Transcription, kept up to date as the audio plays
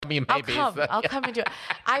maybe. I'll come and do it.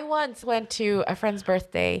 I once went to a friend's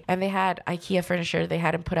birthday and they had IKEA furniture they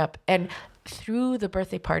hadn't put up. And through the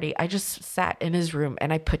birthday party, I just sat in his room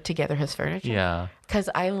and I put together his furniture. Yeah. Because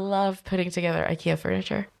I love putting together IKEA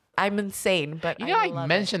furniture. I'm insane, but I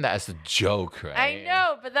mentioned that as a joke, right? I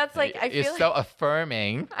know, but that's like, I feel it's so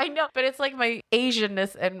affirming. I know, but it's like my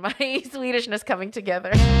Asianness and my Swedishness coming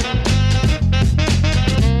together.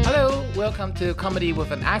 Hello, welcome to Comedy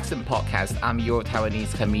with an Accent podcast. I'm your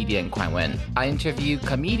Taiwanese comedian, Quan Wen. I interview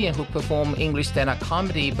comedians who perform English stand-up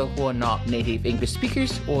comedy but who are not native English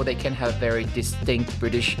speakers, or they can have very distinct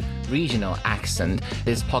British regional accent.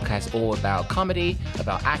 This podcast is all about comedy,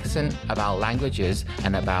 about accent, about languages,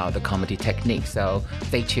 and about the comedy technique. So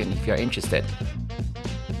stay tuned if you're interested.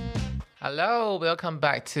 Hello, welcome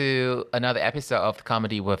back to another episode of the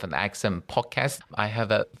Comedy with an Accent podcast. I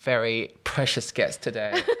have a very precious guest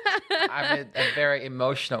today. I'm in a very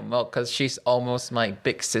emotional mode because she's almost my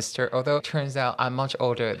big sister, although it turns out I'm much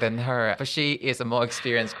older than her, but she is a more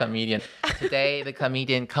experienced comedian. Today, the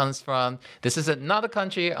comedian comes from, this is another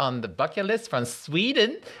country on the bucket list, from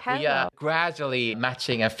Sweden. Hello. We are gradually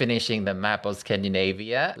matching and finishing the map of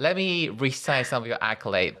Scandinavia. Let me recite some of your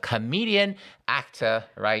accolades. Comedian, actor,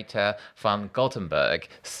 writer from Gothenburg,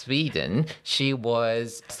 Sweden. She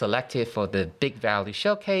was selected for the Big Valley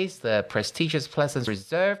Showcase, the prestigious Pleasant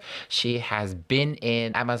Reserve. She has been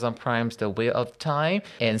in Amazon Prime's The Wheel of Time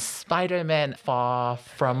and Spider-Man Far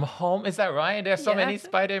From Home. Is that right? There's so many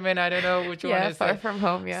Spider-Man, I don't know which one is Far it. From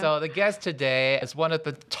Home, yeah. So the guest today is one of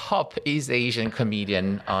the top East Asian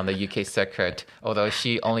comedian on the UK circuit, although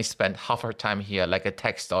she only spent half her time here like a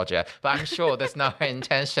tech dodger. But I'm sure that's not her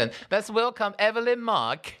intention. Let's welcome Evelyn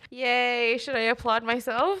Mark. Yay, should I applaud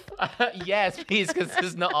myself? Yes, please, because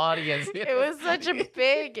there's no audience here. It was such a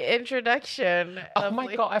big introduction. Oh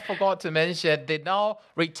my God, I forgot to mention the now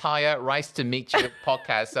retired Rise to Meet You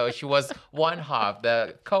podcast. So she was one half,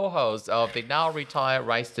 the co-host of the now retired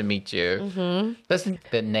Rise to Meet You. Mm-hmm. Doesn't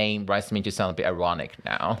the name Rise to Meet You sound a bit ironic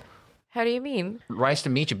now? How do you mean? Rise to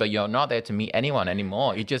meet you, but you're not there to meet anyone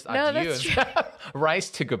anymore. You just adieu. That's true. Rise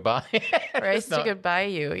to goodbye. Rise to goodbye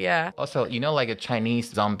you, yeah. Also, you know, like a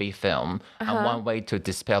Chinese zombie film, and one way to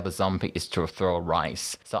dispel the zombie is to throw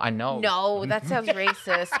rice. So I know. No, that sounds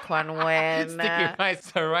racist, Quan Wen. Sticky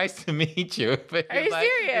rice, so Rise to meet you. But Are you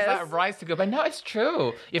serious? It's like Rise to goodbye. No, it's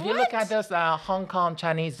true. If you look at those Hong Kong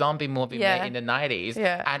Chinese zombie movie made in the 90s,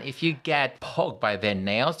 and if you get poked by their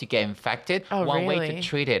nails, you get infected, one way to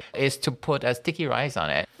treat it is to put a sticky rice on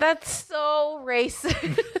it. That's so racist.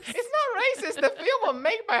 It's not racist. The film was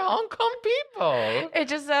made by Hong Kong people. It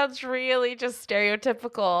just sounds really just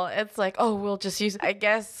stereotypical. It's like, oh, we'll just use, I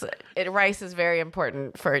guess rice is very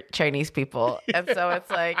important for Chinese people. And so it's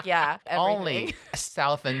like, yeah. Everything. Only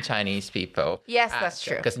Southern Chinese people. Yes, that's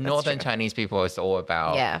true. Because Northern Chinese people is all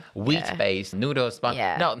about wheat-based noodles.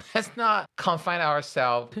 But no, let's not confine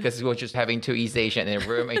ourselves because we're just having two East Asian in a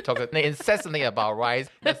room and talking incessantly about rice.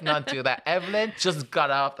 Let's not do that. Evelyn just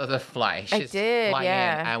got out of the flight. She's flying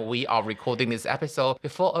in, and we are recording this episode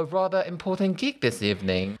before a rather important gig this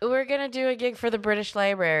evening. We're going to do a gig for the British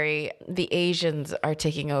Library. The Asians are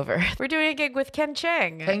taking over. We're doing a gig with Ken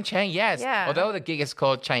Cheng. Ken Cheng, yes. Yeah. Although the gig is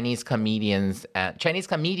called Chinese comedian,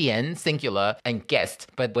 singular, and guest.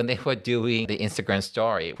 But when they were doing the Instagram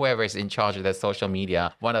story, whoever is in charge of their social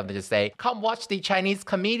media, one of them just say, come watch the Chinese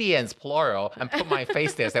comedians, plural, and put my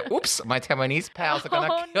face there. Say, oops, my Taiwanese pals are going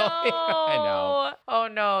to kill me. I know. Oh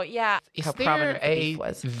no, yeah. Is there a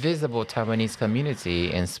visible Taiwanese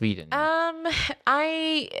community in Sweden? Not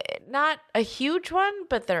a huge one,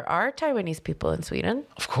 but there are Taiwanese people in Sweden.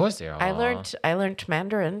 Of course there are. I learned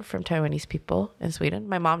Mandarin from Taiwanese people in Sweden.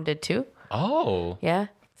 My mom did too. Oh. Yeah.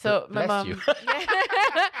 So my mom. You.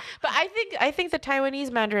 But I think the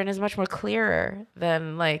Taiwanese Mandarin is much more clearer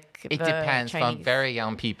than like it depends. Chinese. From very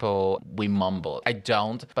young people, we mumble. I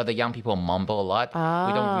don't, but the young people mumble a lot. Oh.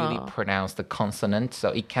 We don't really pronounce the consonant, so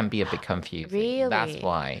it can be a bit confusing. Really? That's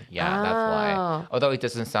why. Yeah, that's why. Although it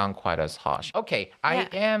doesn't sound quite as harsh. Okay, I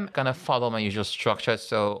am gonna follow my usual structure,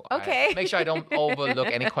 so make sure I don't overlook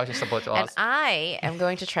any questions about to ask. And I am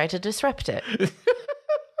going to try to disrupt it.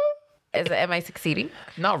 Am I succeeding?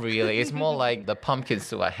 Not really. It's more like the pumpkin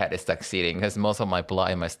soup I had is succeeding because most of my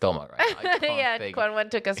blood in my stomach right now. Quan Wen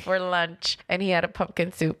took us for lunch and he had a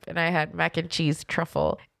pumpkin soup and I had mac and cheese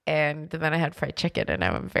truffle. and then I had fried chicken, and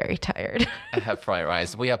now I'm very tired. I have fried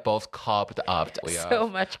rice. We are both carved up. We So are,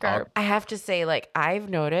 much carb. I have to say, like, I've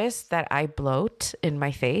noticed that I bloat in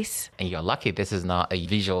my face. and you're lucky this is not a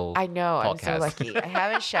visual I know, I'm so podcast. lucky. I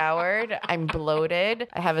haven't showered. I'm bloated.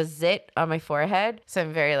 I have a zit on my forehead. So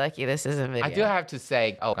I'm very lucky this isn't video. I do have to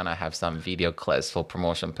say, I'm going to have some video clips for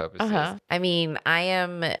promotion purposes. I mean, I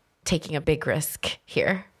am taking a big risk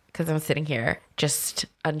here because I'm sitting here just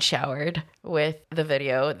unshowered with the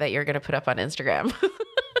video that you're going to put up on Instagram.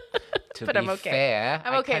 To But be I'm okay. fair,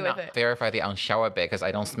 I'm I okay with cannot it. verify the unshower bit because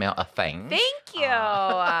I don't smell a thing. Thank you.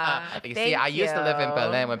 You see, I used to live in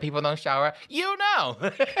Berlin. When people don't shower, you know.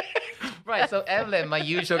 Right. So, Evelyn, my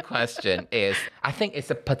usual question is, I think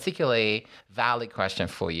it's a particularly valid question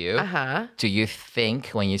for you. Do you think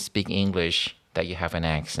when you speak English that you have an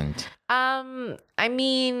accent? I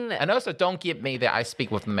mean, And also, don't give me that I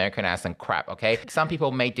speak with American accent crap, okay? Some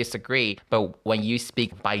people may disagree, but when you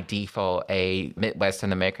speak by default a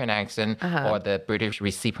Midwestern American accent or the British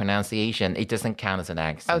receipt pronunciation, it doesn't count as an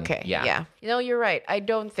accent. okay. Yeah. You know, you're right. I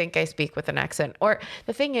don't think I speak with an accent. Or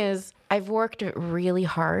the thing is, I've worked really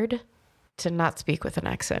hard to not speak with an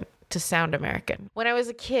accent, to sound American. When I was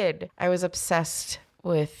a kid, I was obsessed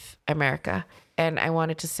with America. And I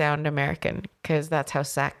wanted to sound American because that's how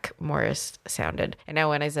Zach Morris sounded. And now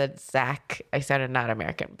when I said Zach, I sounded not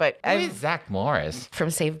American. But Who I'm is Zach Morris? from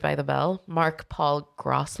Saved by the Bell, Mark Paul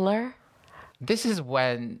Gosselaar. This is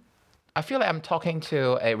when I feel like I'm talking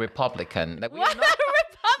to a Republican. Like, we are What not- a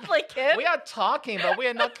Republican! We are talking, but we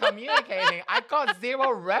are not communicating. I got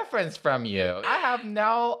zero reference from you. I have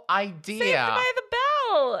no idea. Saved by the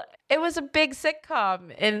Bell. It was a big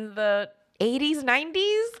sitcom in the 80s,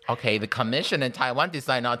 90s. Okay, the commission in Taiwan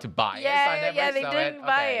decided not to buy it. so I never They saw didn't buy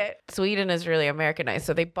Okay. it. Sweden is really Americanized,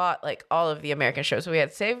 so they bought like all of the American shows. So we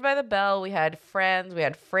had Saved by the Bell, we had Friends, we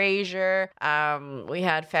had Frasier, we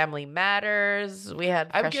had Family Matters, we had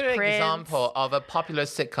I'll Fresh give you an Prince. example of a popular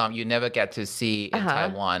sitcom you never get to see in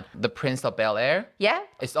Taiwan. The Prince of Bel-Air. Yeah.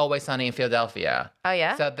 It's Always Sunny in Philadelphia. Oh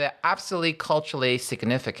yeah. So they're absolutely culturally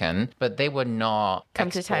significant, but they would not Come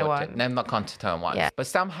to exported. Taiwan. They're not come to Taiwan. Yeah. But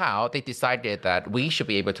somehow they decided that we should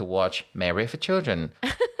be able to watch Married for Children.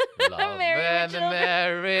 Love Married and for the Children.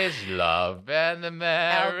 marriage, love and the Al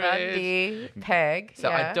marriage. Bundy, Peg. So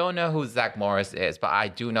I don't know who Zach Morris is, but I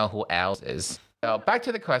do know who else is. So back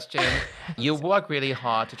to the question. You work really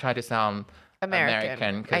hard to try to sound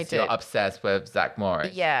American I because you're did. obsessed with Zach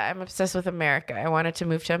Morris. Yeah, I'm obsessed with America. I wanted to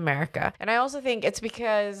move to America. And I also think it's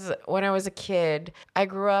because when I was a kid, I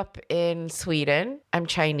grew up in Sweden. I'm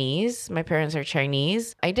Chinese. My parents are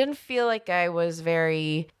Chinese. I didn't feel like I was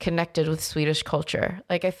very connected with Swedish culture.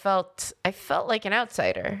 Like I felt like an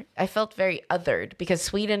outsider. I felt very othered because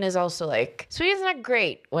Sweden is also like Sweden's not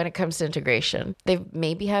great when it comes to integration. They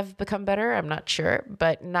maybe have become better, I'm not sure,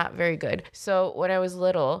 but not very good. So when I was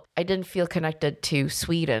little, I didn't feel connected to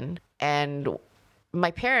Sweden, and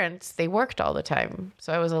my parents, they worked all the time.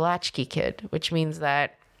 So I was a latchkey kid, which means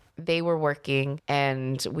that they were working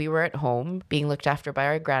and we were at home being looked after by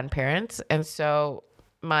our grandparents. And so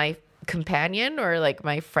my companion or like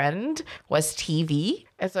my friend was TV.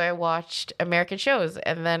 And so I watched American shows,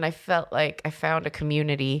 and then I felt like I found a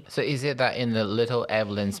community. So is it that in the little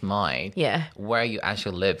Evelyn's mind, Yeah. where you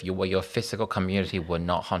actually live, your physical community were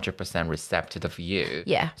not 100% receptive of you?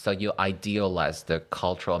 Yeah. So you idealize the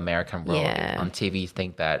cultural American world. Yeah. On TV, you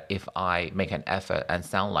think that if I make an effort and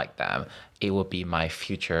sound like them, it will be my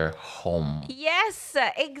future home. Yes,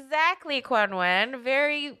 exactly, Quan Wen.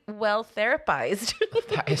 Very well therapized.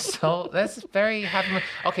 That's very happy.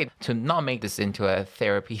 Okay, to not make this into a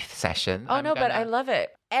therapy session. Oh, I'm no, but gonna- I love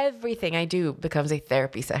it. Everything I do becomes a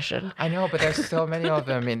therapy session. I know, but there's so many of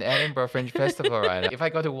them in Edinburgh Fringe Festival right now. If I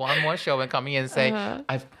go to one more show and come in and say,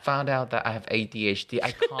 I've found out that I have ADHD,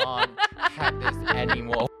 I can't have this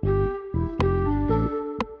anymore.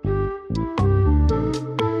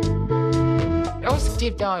 I was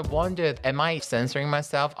deep down, I wondered, am I censoring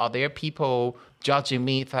myself? Are there people judging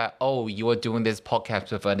me that, oh, you are doing this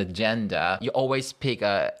podcast with an agenda? You always pick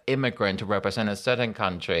an immigrant to represent a certain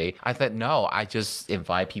country. I said, no, I just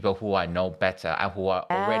invite people who I know better and who are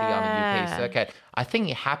already on the UK circuit. I think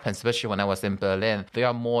it happened, especially when I was in Berlin. There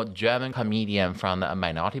are more German comedians from a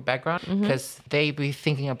minority background because they be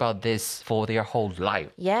thinking about this for their whole life.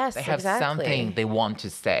 Yes, They have exactly. something they want to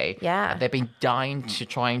say. Yeah. They've been dying to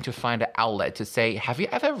trying to find an outlet to say, have you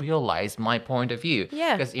ever realized my point of view?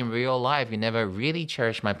 Yeah. Because in real life, you never really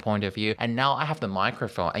cherish my point of view. And now I have the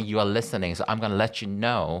microphone and you are listening. So I'm going to let you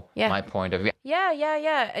know Yeah. my point of view. Yeah.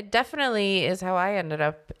 It definitely is how I ended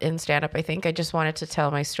up in stand-up, I think. I just wanted to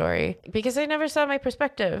tell my story because I never saw my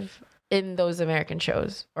perspective. in those American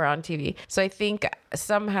shows or on TV. So I think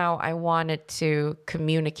somehow I wanted to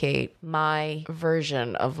communicate my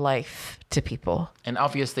version of life to people. And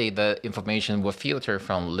obviously, the information will filter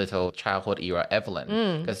from little childhood era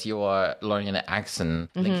Evelyn, because you are learning an accent,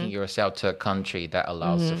 linking yourself to a country that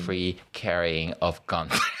allows the free carrying of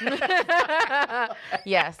guns.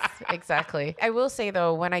 Yes, exactly. I will say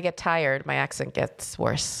though, when I get tired, my accent gets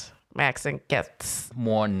worse. My accent gets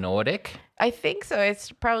More Nordic? I think so. It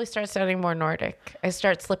probably starts sounding more Nordic. I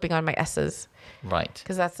start slipping on my S's Right.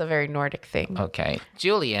 because that's a very Nordic thing. Okay.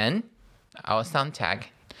 Julian, our sound tag,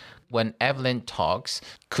 when Evelyn talks,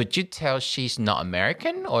 could you tell she's not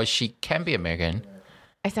American or she can be American?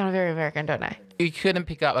 I sound very American, don't I? You couldn't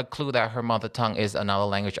pick up a clue that her mother tongue is another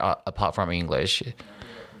language apart from English.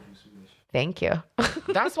 Thank you.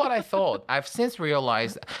 That's what I thought. I've since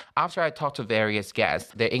realized after I talked to various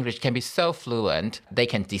guests, their English can be so fluent, they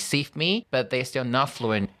can deceive me, but they're still not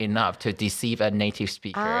fluent enough to deceive a native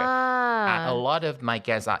speaker. And a lot of my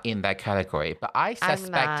guests are in that category. But I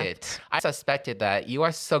suspected that you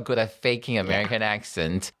are so good at faking American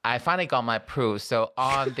accent. I finally got my proof. So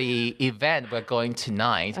on the event we're going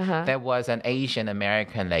tonight, there was an Asian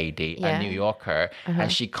American lady, a New Yorker, and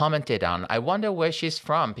she commented on, I wonder where she's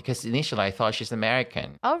from, because initially I thought she's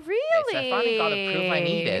American. Oh, really? So I finally got the proof I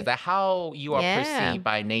needed that how you are perceived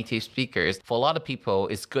by native speakers, for a lot of people,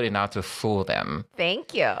 is good enough to fool them.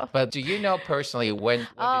 Thank you. But do you know personally when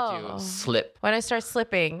did you slip? When I start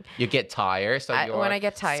slipping. You get tired, so When I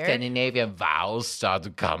get tired. Scandinavian vowels start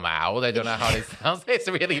to come out. I don't know how it sounds. It's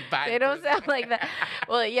really bad. They don't sound like that.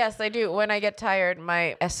 Well, yes, I do. When I get tired,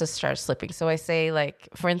 my S's start slipping. So I say, like,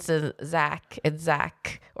 for instance, Zach, it's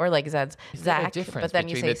Zach, or like Zed's Zach, but then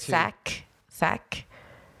you say Sack.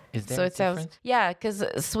 Is there So a it sounds, difference? yeah, because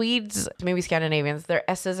Swedes, maybe Scandinavians, their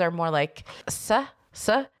S's are more like s,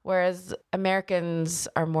 whereas Americans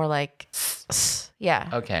are more like s. Yeah.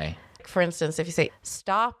 Okay. For instance, if you say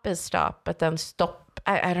stop is stop, but then stop,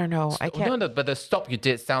 I don't know. I can't. No, but the stop you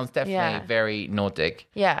did sounds definitely very Nordic.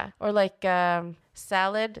 Yeah. Or like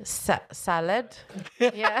salad.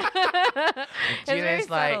 Yeah. It's very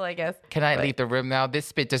subtle, I guess. Can I leave the room now?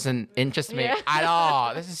 This bit doesn't interest me at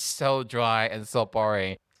all. This is so dry and so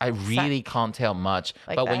boring. I really can't tell much.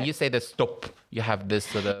 Like but when that? you say the stop, you have this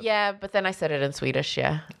sort of... Yeah, but then I said it in Swedish,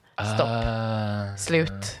 yeah. Stop.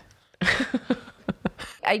 Slut.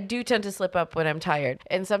 I do tend to slip up when I'm tired.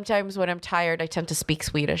 And sometimes when I'm tired, I tend to speak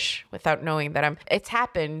Swedish without knowing that it's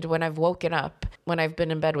happened when I've woken up, when I've been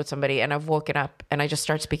in bed with somebody and I've woken up and I just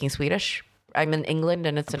start speaking Swedish. I'm in England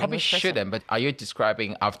and it's an Probably English person. shouldn't, but are you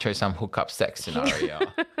describing after some hookup sex scenario?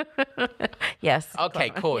 Yes. Okay,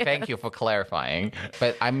 cool. Thank you for clarifying.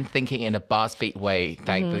 But I'm thinking in a BuzzFeed way,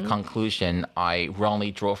 like the conclusion I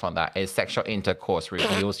wrongly draw from that is sexual intercourse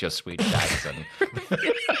reveals your Swedish accent.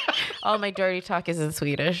 All my dirty talk is in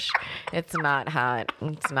Swedish. It's not hot.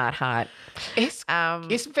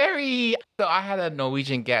 It's very... So I had a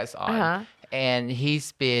Norwegian guest on. And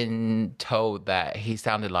he's been told that he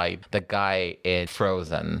sounded like the guy in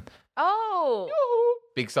Frozen. Oh.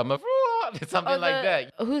 Big summer, something like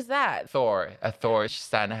that. Who's that? Thor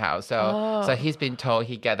Stanhouse. So he's been told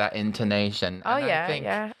he get that intonation. Oh, And yeah, I think,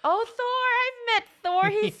 Oh, Thor. I've met Thor.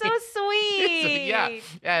 He's so sweet. yeah,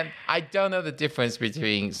 and I don't know the difference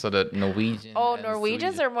between sort of Norwegian. Oh, and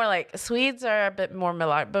Norwegians Swedish. are more like, Swedes are a bit more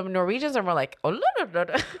melodic, but Norwegians are more like, oh,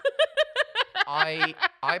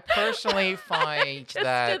 I personally find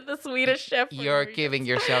that did the Swedish chef. you're giving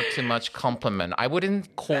yourself too much compliment. I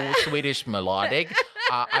wouldn't call Swedish melodic.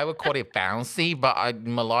 I would call it bouncy, but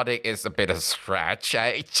melodic is a bit of stretch.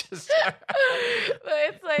 I just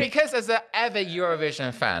It's like, because as an avid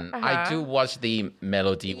Eurovision fan, I do watch the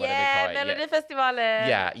melody, whatever you call it. Melodifestivalen.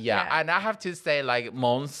 Yeah. And I have to say, like,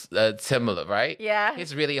 Måns similar, right? Yeah.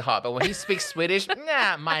 He's really hot, but when he speaks Swedish,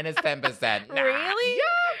 minus 10%. Nah. Really?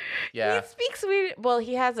 Yeah. He speaks Swedish. Well,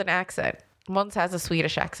 he has an accent. Måns has a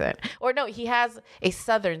Swedish accent. Or no, he has a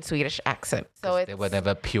southern Swedish accent. So it's... They were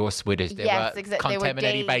never pure Swedish. They were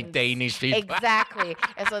contaminated by Danish people. Exactly.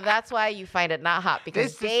 And so that's why you find it not hot,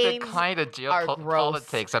 because This Danes is the kind of are gross.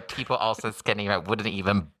 geopolitics that people also Scandinavia wouldn't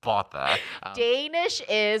even bother. Danish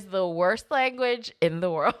is the worst language in the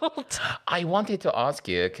world. I wanted to ask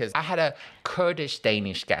you, because I had a Kurdish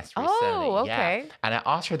Danish guest recently. Oh, okay. Yeah. And I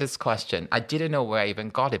asked her this question. I didn't know where I even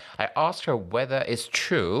got it. I asked her whether it's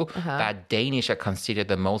true that Danish are considered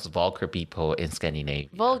the most vulgar people in Scandinavia.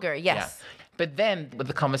 Vulgar, yes. Yeah. But then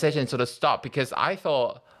the conversation sort of stopped because I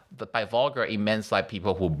thought that by vulgar it meant like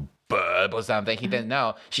people who burp or something. He didn't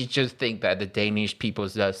know. She just think that the Danish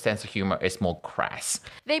people's sense of humor is more crass.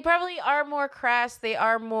 They probably are more crass. They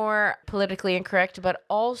are more politically incorrect, but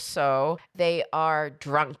also they are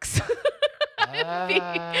drunks.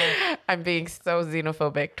 I'm being so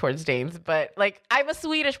xenophobic towards Danes, but like I'm a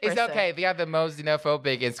Swedish person. It's okay. They are the most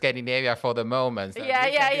xenophobic in Scandinavia for the moment. So Yeah.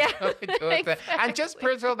 exactly. And just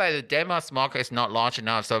prove that the Denmark market is not large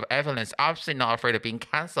enough, so Evelyn's absolutely not afraid of being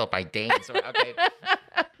cancelled by Danes. Okay.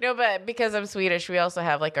 No, but because I'm Swedish, we also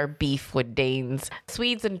have like our beef with Danes.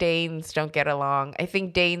 Swedes and Danes don't get along. I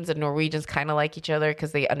think Danes and Norwegians kind of like each other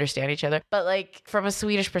because they understand each other. But like from a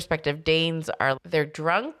Swedish perspective, Danes they're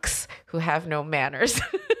drunks who have no manners.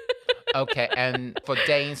 Okay, and for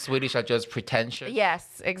Danes, Swedish are just pretentious.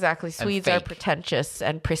 Yes, exactly. Swedes are fake. pretentious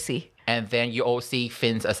and prissy. And then you all see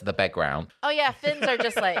Finns as the background. Oh, yeah. Finns are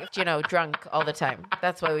just like, drunk all the time.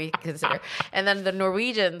 That's what we consider. And then the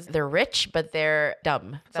Norwegians, they're rich, but they're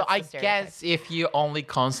dumb. So I guess if you only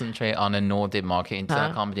concentrate on the Nordic market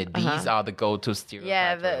internal company, these are the go-to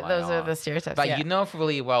stereotypes. Yeah, those are the stereotypes. But yeah. you know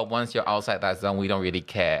fully well, once you're outside that zone, we don't really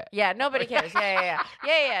care. Yeah, nobody cares. Yeah.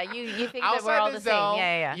 You think that we're all the same.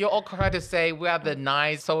 Yeah. You're all trying to say we are the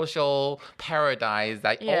nice social paradise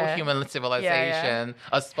that all human civilization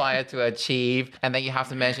aspire to achieve. And then you have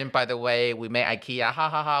to mention, by the way, we made IKEA. Ha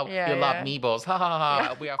ha ha. You love meatballs. Ha ha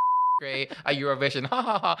ha. We are great. A Eurovision. Ha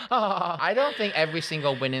ha ha. Ha ha. I don't think every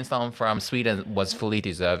single winning song from Sweden was fully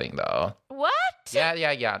deserving, though. What? Yeah.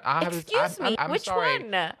 Excuse me. I'm Which sorry.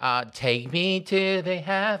 one? Take me to the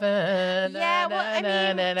heaven. Yeah, well,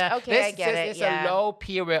 I mean, okay, I get it. It's a low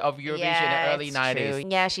period of Eurovision in the early 90s. True.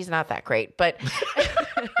 Yeah, she's not that great, but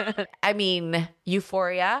I mean,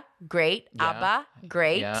 Euphoria, great. Yeah. ABBA,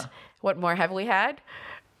 great. Yeah. What more have we had?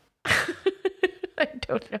 I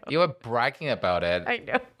don't know. You were bragging about it. I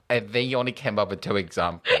know. And then you only came up with 2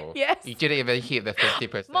 examples. Yes. You didn't even hit the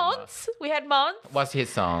 50%. Months. We had Months. What's his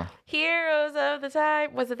song? Heroes of the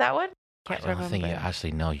Time. Was it that one? Can't I don't remember. think you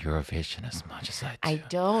actually know Eurovision as much as I do. I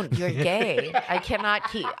don't. You're gay. I cannot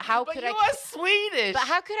keep. How But could you I? are Swedish. But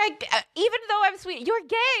how could I? Even though I'm Swedish, you're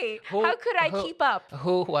gay. How could I keep up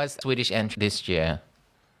Who was Swedish entry this year?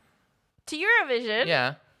 to Eurovision?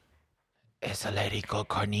 Yeah. It's a lady called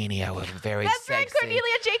Cornelia with very That's sexy. right,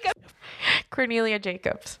 Cornelia Jacobs. Cornelia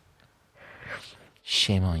Jacobs.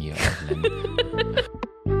 Shame on you, Evelyn.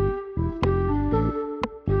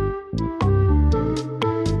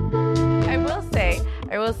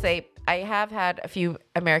 I will say, I have had a few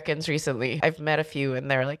Americans recently. I've met a few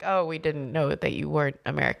and they're like, oh, we didn't know that you weren't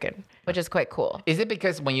American, which is quite cool. Is it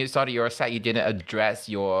because when you started your set, you didn't address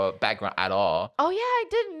your background at all? Oh, yeah, I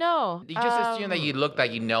didn't know. You just assume that you look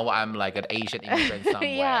like I'm like an Asian immigrant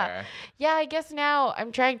somewhere. Yeah, I guess now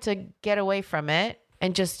I'm trying to get away from it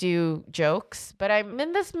and just do jokes. But I'm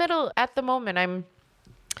in this middle at the moment.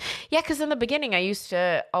 Because in the beginning, I used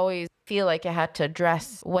to always feel like I had to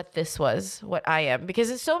address what this was, what I am, because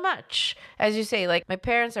it's so much. As you say, like my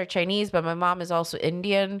parents are Chinese, but my mom is also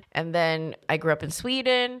Indian. And then I grew up in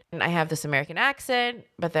Sweden and I have this American accent,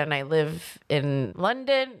 but then I live in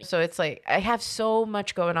London. So it's like I have so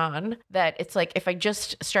much going on that it's like if I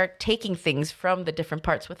just start taking things from the different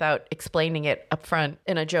parts without explaining it up front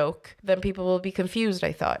in a joke, then people will be confused,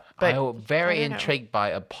 I thought. But I'm very intrigued by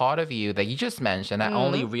a part of you that you just mentioned. I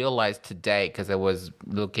only realized today because I was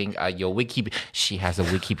looking at your she has a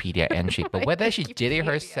Wikipedia entry, but whether she did it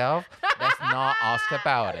herself, let's not ask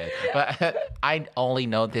about it. But I only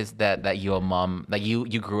noticed that your mom, like you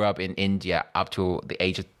grew up in India up to the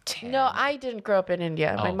age of 10. No, I didn't grow up in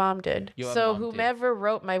India. My mom did. So whomever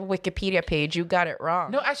wrote my Wikipedia page, you got it wrong.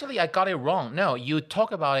 No, actually, I got it wrong. No, you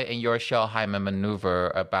talk about it in your show, Hyman Maneuver,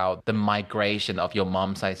 about the migration of your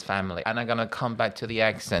mom's side's family. And I'm going to come back to the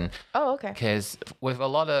accent. Oh, okay. Because with a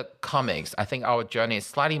lot of comics, I think our journey is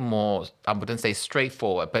slightly more, I wouldn't say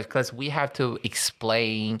straightforward, but because we have to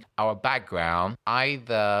explain our background,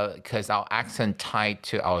 either because our accent tied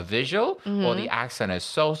to our visual or the accent is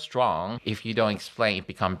so strong, if you don't explain, it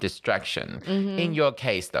becomes distraction. In your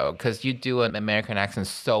case, though, because you do an American accent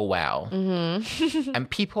so well, and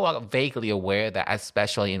people are vaguely aware that,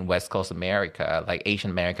 especially in West Coast America, like Asian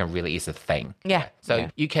American really is a thing. Yeah. So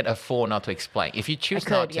you can afford not to explain. If you choose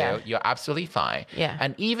not to, you're absolutely fine. Yeah.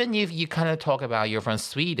 And even if you kind of talk about you're from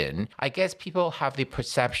Sweden, I guess people have the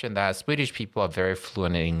perception that Swedish people are very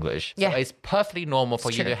fluent in English. So it's perfectly normal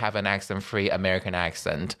for you to have an accent-free American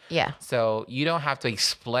accent. Yeah. So you don't have to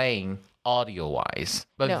explain audio-wise,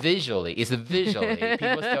 but visually, people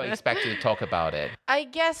still expect you to talk about it. I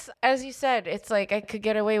guess, as you said, it's like I could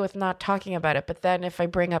get away with not talking about it, but then if I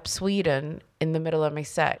bring up Sweden in the middle of my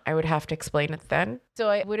set, I would have to explain it then. So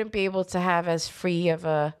I wouldn't be able to have as free of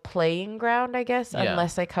a playing ground, I guess,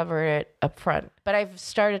 unless I cover it up front. But I've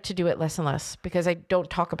started to do it less and less because I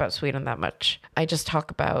don't talk about Sweden that much. I just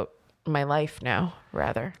talk about my life now.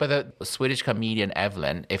 rather. But the Swedish comedian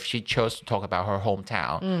Evelyn, if she chose to talk about her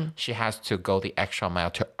hometown, she has to go the extra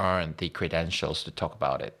mile to earn the credentials to talk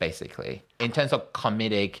about it, basically. In terms of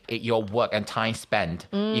comedic, your work and time spent,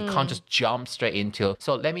 you can't just jump straight into.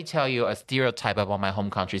 So let me tell you a stereotype about my home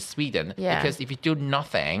country, Sweden. Yeah. Because if you do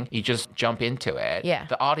nothing, you just jump into it. Yeah.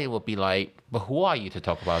 The audience will be like, but who are you to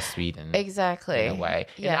talk about Sweden? Exactly. In a way.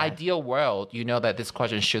 In Yeah. an ideal world, you know that this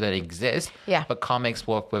question shouldn't exist. Yeah. But comics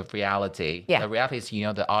work with reality. Yeah. The reality is,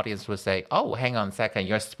 the audience will say, oh, hang on a second,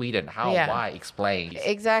 you're Sweden. How? Yeah. Why? Explain.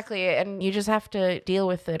 Exactly. And you just have to deal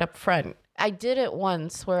with it up front. I did it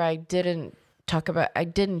once where I didn't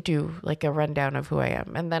do like a rundown of who I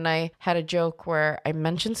am. And then I had a joke where I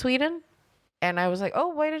mentioned Sweden. And I was like, oh,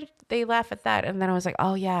 why did they laugh at that? And then I was like,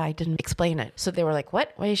 oh, yeah, I didn't explain it. So they were like,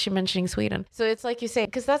 what? Why is she mentioning Sweden? So it's like you say,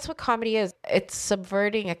 because that's what comedy is. It's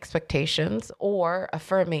subverting expectations or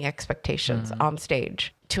affirming expectations on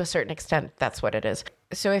stage. To a certain extent, that's what it is.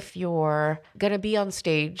 So if you're going to be on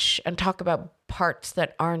stage and talk about parts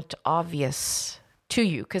that aren't obvious to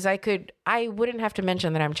you, because I wouldn't have to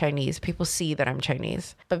mention that I'm Chinese. People see that I'm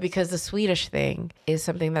Chinese. But because the Swedish thing is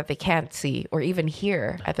something that they can't see or even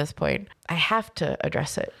hear at this point, I have to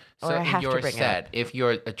address it. Or So I in have to your bring it set, up. if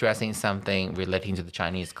you're addressing something relating to the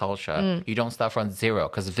Chinese culture, you don't start from zero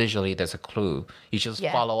because visually there's a clue. You just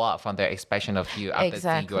Yeah. follow up from their expression of you after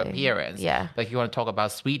seeing your Exactly. appearance. Yeah. But if you want to talk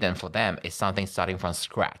about Sweden, for them, it's something starting from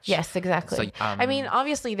scratch. Yes, exactly. So, I mean,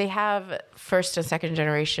 obviously they have first and second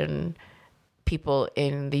generation people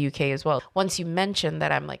in the UK as well. Once you mention that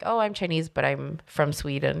I'm like, oh, I'm Chinese, but I'm from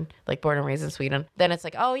Sweden, like born and raised in Sweden, then it's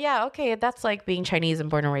like, oh yeah, okay, that's like being Chinese and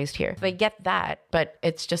born and raised here. They get that, but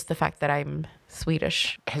it's just the fact that I'm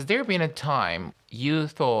Swedish. Has there been a time you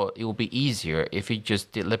thought it would be easier if you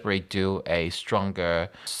just deliberately do a stronger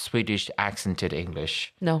Swedish accented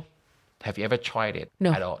English? No. Have you ever tried it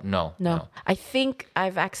No. at all? No. No, I think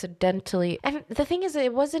I've accidentally, and the thing is,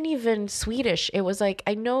 it wasn't even Swedish. It was like,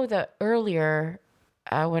 I know that earlier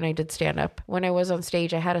when I did stand up, when I was on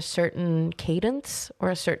stage, I had a certain cadence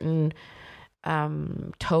or a certain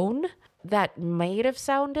tone that might have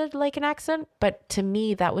sounded like an accent, but to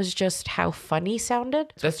me, that was just how funny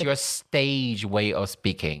sounded. That's your stage way of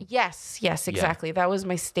speaking. Yes, exactly. That was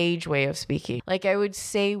my stage way of speaking. Like I would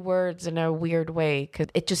say words in a weird way because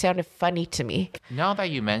it just sounded funny to me. Now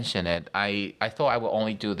that you mention it, I thought I would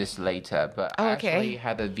only do this later, but I okay. actually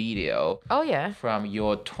had a video Oh, yeah. from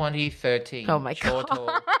your 2013 Oh, my God.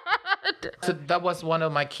 So that was one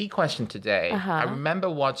of my key questions today. I remember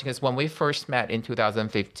watching this when we first met in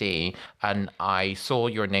 2015, and I saw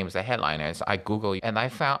your name as a headliner. So I Googled and I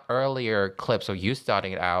found earlier clips of you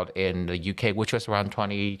starting out in the UK, which was around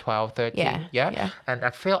 2012, 13. Yeah. And I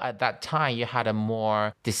feel at that time you had a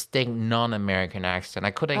more distinct non-American accent.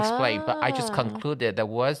 I couldn't explain, but I just concluded that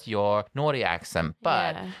was your naughty accent.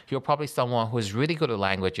 But Yeah. you're probably someone who's really good at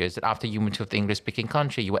languages. And after you moved to the English-speaking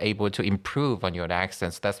country, you were able to improve on your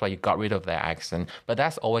accent. So that's why you got rid of that accent. But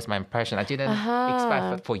that's always my impression. I didn't expect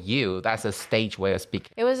that for you. That's a stage way of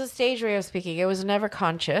speaking. It was a stage way of speaking. It was never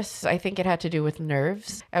conscious. I think it had to do with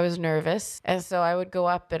nerves. I was nervous. And so I would go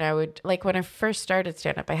up and I would, like when I first started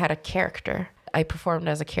stand-up, I had a character. I performed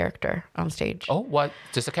as a character on stage. Oh, what?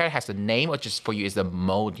 Does the character has a name or just for you is the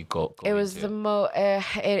mode you go It was into?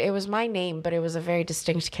 it was my name, but it was a very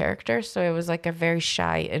distinct character. So it was like a very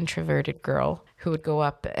shy, introverted girl who would go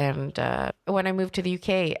up. And when I moved to the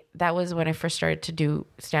UK, that was when I first started to do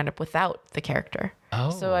stand-up without the character. Oh.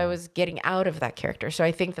 So I was getting out of that character. So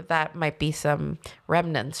I think that might be some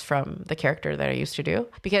remnants from the character that I used to do.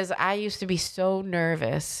 Because I used to be so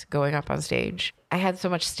nervous going up on stage. I had so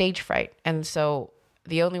much stage fright. And so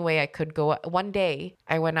the only way I could go up, one day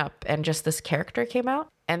I went up and just this character came out.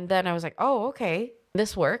 And then I was like, oh, okay,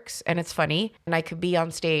 this works and it's funny. And I could be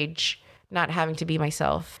on stage not having to be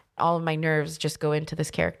myself. All of my nerves just go into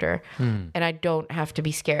this character and I don't have to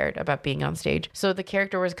be scared about being on stage. So the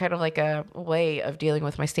character was kind of like a way of dealing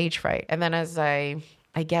with my stage fright. And then as I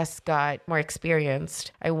guess got more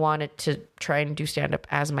experienced, I wanted to try and do stand-up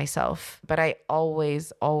as myself. But I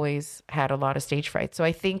always had a lot of stage fright. So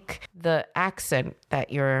I think the accent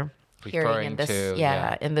that you're hearing in this,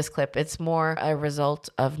 in this clip, it's more a result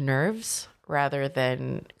of nerves rather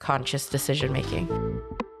than conscious decision making.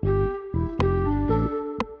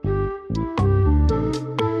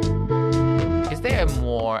 Is there a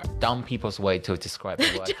more dumb people's way to describe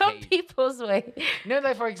the word Dumb hate? people's way. No,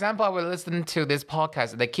 like for example, I was listening to this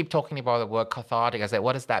podcast and they keep talking about the word cathartic. I said,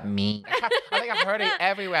 what does that mean? I think I've heard it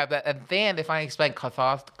everywhere, but and then they finally explain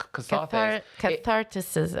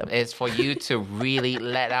Catharticism. is for you to really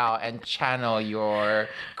let out and channel your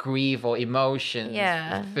grief or emotions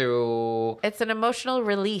Yeah. through. It's an emotional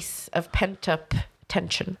release of pent up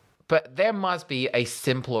tension. But there must be a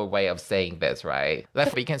simpler way of saying this, right?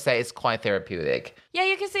 Like we can say it's quite therapeutic. Yeah,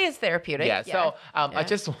 you can say it's therapeutic. Yeah, so I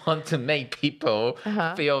just want to make people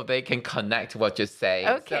feel they can connect to what you're saying.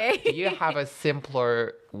 Okay. So do you have a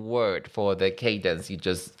simpler word for the cadence you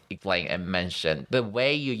just explained and mentioned? The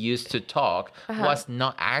way you used to talk was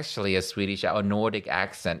not actually a Swedish or Nordic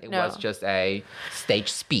accent. It was just a stage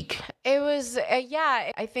speak. It was,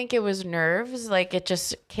 I think it was nerves. Like it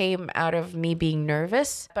just came out of me being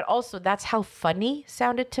nervous. But also that's how funny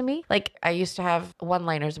sounded to me. Like I used to have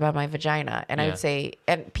one-liners about my vagina and I would say,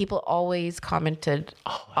 and people always commented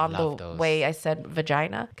on the way I said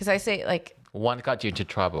vagina. Because I say like, one got you into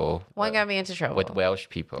trouble. One got me into trouble. With Welsh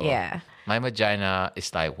people. Yeah. My vagina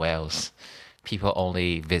is like Wales. People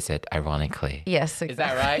only visit ironically. Yes,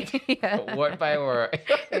 exactly. Is that right? Yeah. Word by word.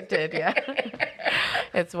 It did, yeah.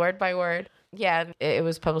 It's word by word. Yeah, it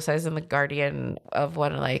was publicized in The Guardian of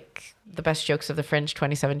one of like the best jokes of the Fringe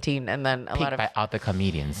 2017. And then a lot of... by other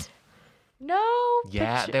comedians. No.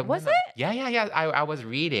 Yeah. Was it? Yeah. I was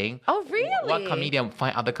reading. Oh, really? What comedian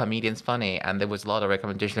find other comedians funny? And there was a lot of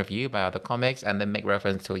recommendation of you by other comics and then make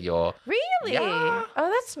reference to your... Really? Yeah. Oh,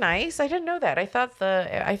 that's nice. I didn't know that. I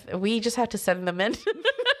thought we just had to send them in.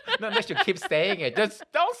 No, unless you keep saying it. Just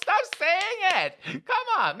don't stop saying it. Come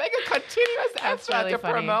on. Make a continuous effort really to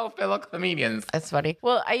funny. promote fellow comedians. That's funny.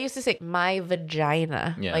 Well, I used to say my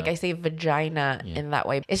vagina. Yeah. Like I say vagina in that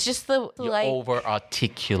way. It's just the You like...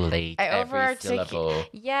 over-articulate every syllable.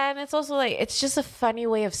 Yeah, and it's also like, it's just a funny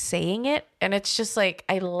way of saying it. And it's just like,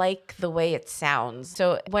 I like the way it sounds.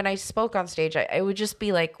 So when I spoke on stage, I would just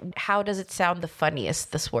be like, how does it sound the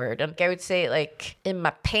funniest, this word? And I would say like, in my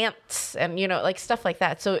pants and, like stuff like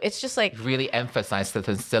that. So it's just like... Really emphasize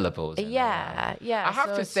certain syllables. Yeah. I have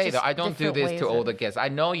So to it's say, though, just I don't do different this ways to all of- the guests. I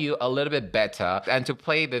know you a little bit better. And to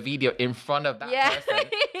play the video in front of that person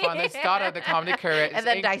from the start of the comedy career is And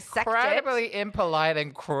then dissect it. incredibly impolite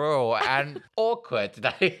and cruel and awkward.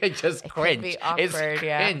 That it just cringe. be awkward, It's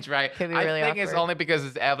yeah. cringe, right? Could be I really think it's awkward. only because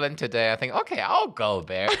it's Evelyn today. I think, okay, I'll go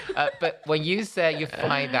there. But when you say you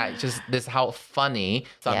find that just this how funny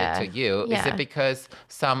something to you, is it because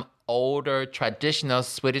some older traditional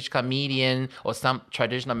Swedish comedian or some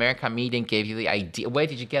traditional American comedian gave you the idea? Where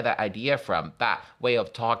did you get that idea from? That way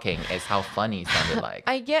of talking is how funny it sounded like.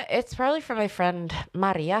 It's probably from my friend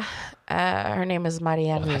Maria. Her name is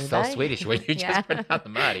Maria. That's so Swedish when you just pronounce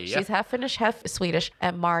Maria. She's half Finnish, half Swedish.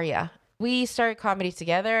 And Maria. We started comedy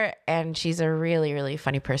together, and she's a really, really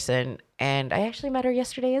funny person. And I actually met her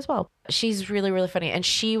yesterday as well. She's really, really funny. And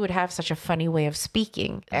she would have such a funny way of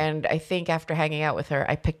speaking. And I think after hanging out with her,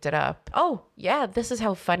 I picked it up. Oh, yeah, this is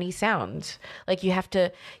how funny sounds. Like you have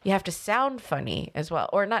to sound funny as well.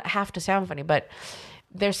 Or not have to sound funny, but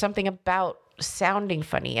there's something about sounding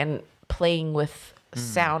funny and playing with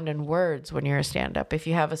sound and words when you're a stand-up. If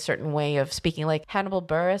you have a certain way of speaking, like Hannibal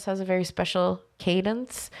Buress has a very special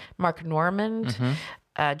cadence. Mark Normand,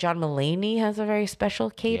 John Mulaney has a very special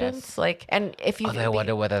cadence. Yes. Like, and if you, I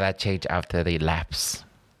wonder whether that changed after the lapse.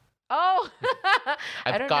 oh,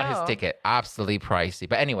 I've got his ticket. Absolutely pricey.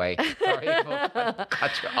 But anyway, sorry for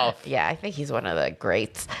cut you off. Yeah, I think he's one of the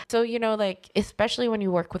greats. So, like, especially when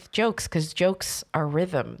you work with jokes, because jokes are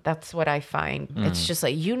rhythm. That's what I find. It's just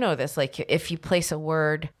like, this, like if you place a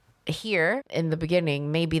word here in the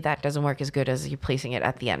beginning, maybe that doesn't work as good as you placing it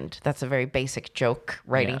at the end. That's a very basic joke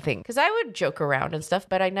writing thing. Because I would joke around and stuff,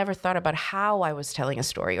 but I never thought about how I was telling a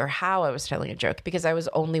story or how I was telling a joke because I was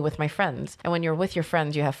only with my friends. And when you're with your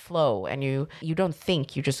friends, you have flow and you don't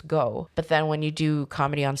think, you just go. But then when you do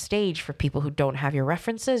comedy on stage for people who don't have your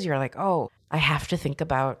references, you're like, oh, I have to think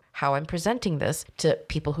about how I'm presenting this to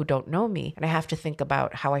people who don't know me. And I have to think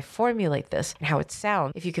about how I formulate this and how it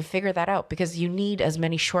sounds. If you can figure that out, because you need as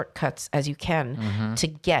many shortcuts as you can to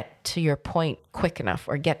get to your point quick enough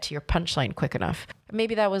or get to your punchline quick enough.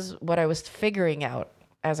 Maybe that was what I was figuring out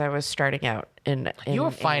as I was starting out in You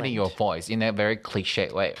were finding England. your voice in a very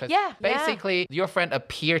cliche way. 'Cause Yeah, basically, your friend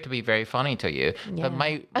appeared to be very funny to you. Yeah. But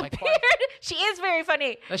my She is very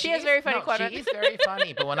funny. No, she is very funny. No, she is very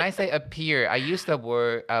funny. But when I say appear, I use the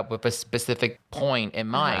word with a specific point in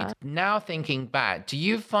mind. Now thinking back, do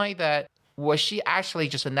you find that was she actually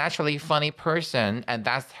just a naturally funny person and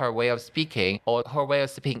that's her way of speaking, or her way of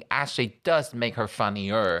speaking actually does make her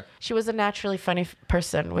funnier? She was a naturally funny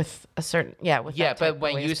person with a certain with that type but of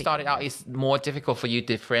when way of you started speaking. out, it's more difficult for you to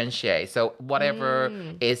differentiate. So whatever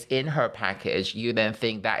is in her package, you then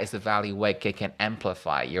think that is a value way it can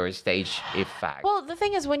amplify your stage effect. Well, the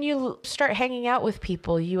thing is, when you start hanging out with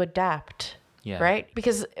people, you adapt. Yeah. Right?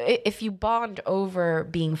 Because if you bond over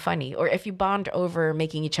being funny, or if you bond over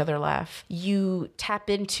making each other laugh, you tap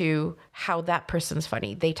into how that person's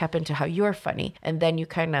funny. They tap into how you're funny. And then you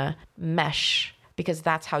kind of mesh, because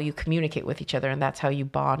that's how you communicate with each other, and that's how you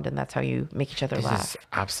bond, and that's how you make each other This laugh. is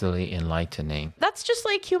absolutely enlightening. That's just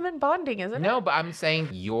like human bonding, isn't it? No, but I'm saying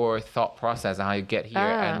your thought process and how you get here.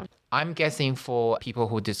 And I'm guessing for people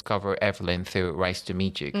who discover Evelyn through Rise to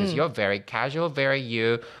Meet You, because you're very casual, very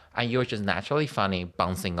you, and you're just naturally funny,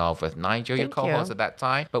 bouncing off with Nigel, your Thank co-host you. at that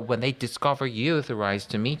time. But when they discover you through Rise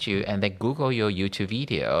to Meet You, and they Google your YouTube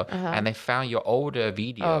video, and they found your older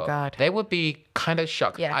video, Oh, God. they would be kind of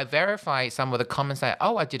shocked. Yeah. I verified some of the comments like,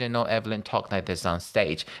 oh, I didn't know Evelyn talked like this on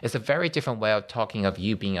stage. It's a very different way of talking of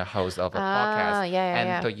you being a host of a podcast.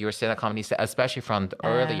 yeah. And your stand-up comedy set, especially from the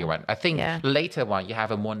earlier one. I think later one, you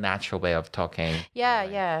have a more natural way of talking.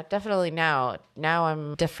 Yeah, definitely now. Now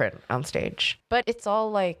I'm different on stage. But it's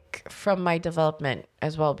all like from my development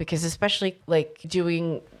as well, because especially like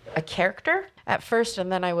doing a character at first,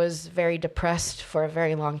 and then I was very depressed for a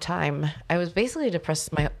very long time. I was basically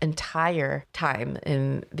depressed my entire time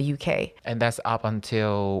in the UK. And that's up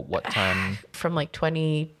until what time? From like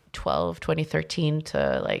 2012, 2013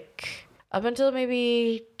 to like up until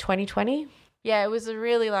maybe 2020. Yeah, it was a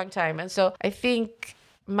really long time. And so I think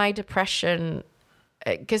my depression,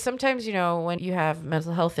 because sometimes, you know, when you have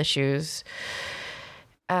mental health issues,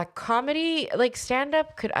 comedy, like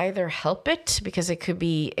stand-up, could either help it, because it could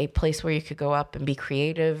be a place where you could go up and be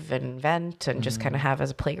creative and vent and just kind of have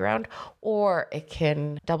as a playground, or it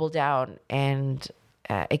can double down and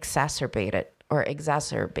exacerbate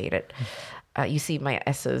it. You see my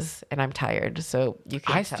S's, and I'm tired, so you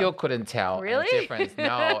can I tell. still couldn't tell Really? the difference.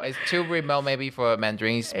 No, it's too remote maybe for a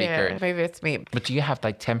Mandarin speaker. Yeah, maybe it's me. But do you have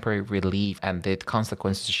like temporary relief and the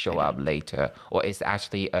consequences show up later? Or is it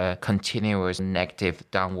actually a continuous negative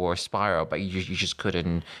downward spiral, but you just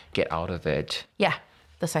couldn't get out of it? Yeah,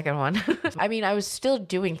 the second one. I mean, I was still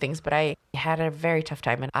doing things, but I had a very tough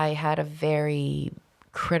time, and I had a very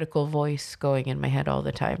critical voice going in my head all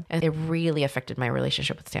the time. And it really affected my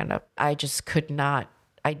relationship with stand-up. I just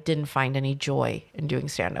I didn't find any joy in doing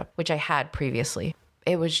stand-up, which I had previously.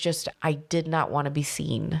 It was just, I did not want to be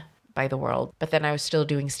seen by the world. But then I was still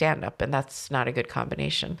doing stand-up, and that's not a good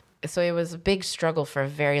combination. So it was a big struggle for a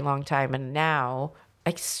very long time. And now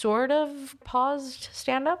I sort of paused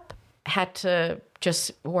stand-up, had to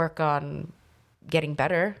just work on getting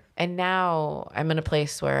better. And now I'm in a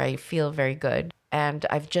place where I feel very good. And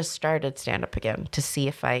I've just started stand-up again to see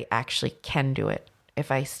if I actually can do it,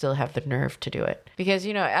 if I still have the nerve to do it. Because,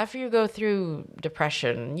 you know, after you go through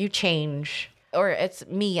depression, you change. Or it's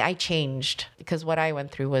me, I changed, because what I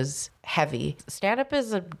went through was heavy. Stand-up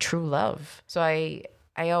is a true love. So I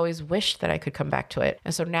always wished that I could come back to it.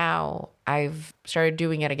 And so now I've started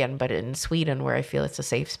doing it again, but in Sweden, where I feel it's a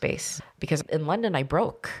safe space. Because in London, I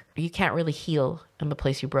broke. You can't really heal in the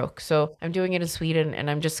place you broke. So I'm doing it in Sweden,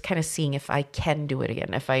 and I'm just kind of seeing if I can do it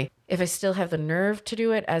again. If I still have the nerve to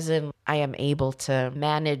do it, as in I am able to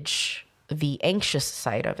manage the anxious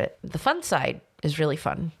side of it. The fun side is really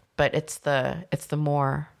fun, but it's the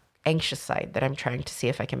more anxious side that I'm trying to see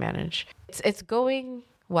if I can manage. It's going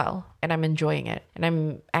well, and I'm enjoying it. And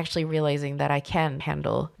I'm actually realizing that I can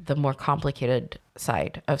handle the more complicated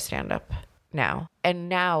side of stand-up now. And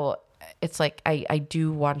now it's like I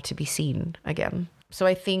do want to be seen again. So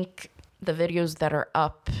I think the videos that are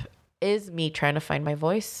up is me trying to find my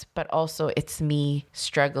voice, but also it's me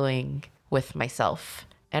struggling with myself.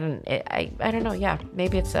 And I don't know, yeah,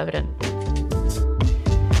 maybe it's evident.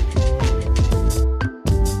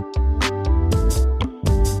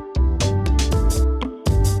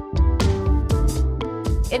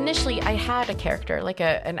 Initially, I had a character, like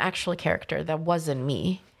an actual character that wasn't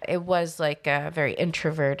me. It was like a very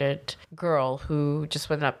introverted girl who just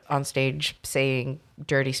went up on stage saying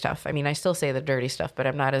dirty stuff. I mean, I still say the dirty stuff, but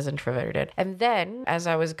I'm not as introverted. And then as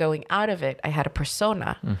I was going out of it, I had a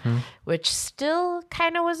persona, which still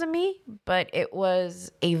kind of wasn't me, but it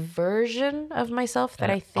was a version of myself that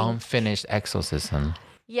I think... Unfinished exorcism.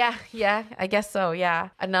 Yeah, I guess so. Yeah.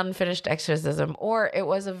 An unfinished exorcism, or it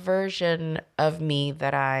was a version of me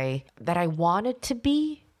that I wanted to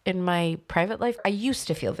be in my private life. I used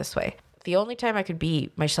to feel this way. The only time I could be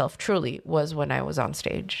myself truly was when I was on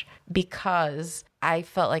stage, because I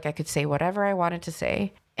felt like I could say whatever I wanted to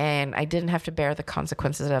say, and I didn't have to bear the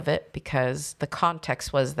consequences of it, because the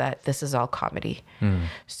context was that this is all comedy.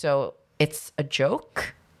 So it's a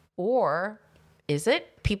joke, or is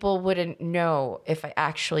it? People wouldn't know if I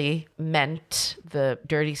actually meant the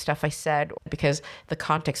dirty stuff I said, because the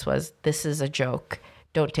context was, this is a joke.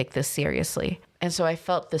 Don't take this seriously. And so I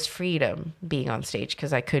felt this freedom being on stage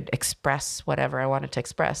because I could express whatever I wanted to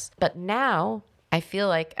express. But now I feel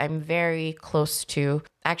like I'm very close to,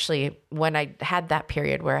 actually, when I had that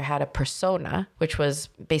period where I had a persona, which was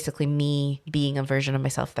basically me being a version of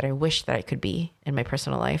myself that I wish that I could be in my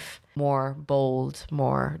personal life, more bold,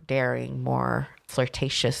 more daring, more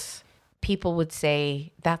flirtatious. People would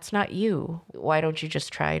say, that's not you. Why don't you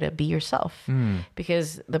just try to be yourself?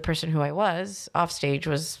 Because the person who I was off stage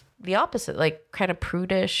was the opposite, like kind of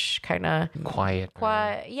prudish, kind of Quiet.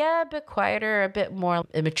 yeah, a bit quieter, a bit more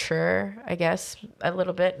immature, I guess, a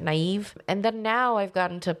little bit naive. And then now I've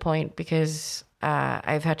gotten to a point because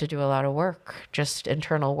I've had to do a lot of work, just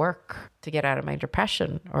internal work to get out of my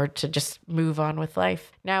depression or to just move on with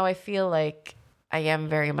life. Now I feel like I am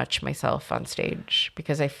very much myself on stage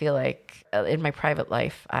because I feel like in my private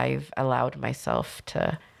life, I've allowed myself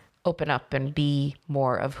to open up and be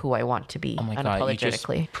more of who I want to be unapologetically. God, you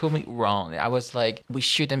just proved me wrong. I was like, we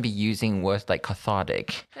shouldn't be using words like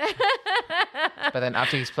cathartic. But then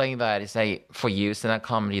after explaining that, it's like, for you, stand-up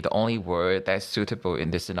comedy, the only word that's suitable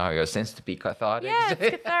in this scenario seems to be cathartic. Yeah,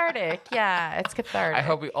 it's cathartic. Yeah, it's cathartic. I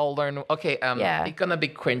hope we all learn. Okay, it's gonna be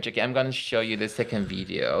cringe again. I'm gonna show you the second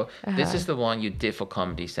video. This is the one you did for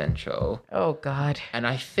Comedy Central. Oh, God. And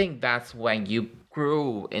I think that's when you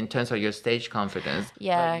grew in terms of your stage confidence.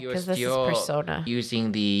 Yeah, because this is persona.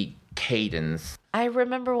 Using the cadence. I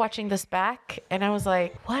remember watching this back and I was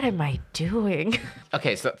like, what am I doing?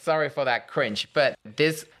 Okay, so sorry for that cringe, but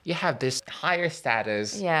you have this higher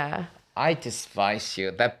status. Yeah. I despise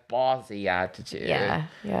you, that bossy attitude.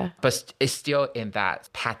 Yeah. But it's still in that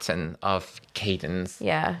pattern of cadence.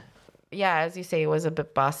 Yeah. Yeah, as you say, it was a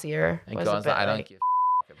bit bossier. Because I don't give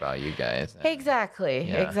about you guys. Exactly.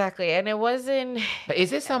 And it wasn't... But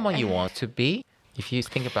is it someone you want to be? If you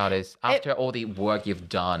think about it, after all the work you've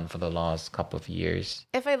done for the last couple of years.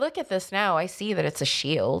 If I look at this now, I see that it's a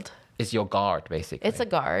shield. It's your guard, basically. It's a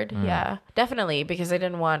guard, yeah. Definitely, because I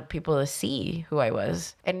didn't want people to see who I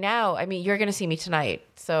was. And now, I mean, you're going to see me tonight,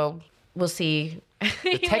 so we'll see.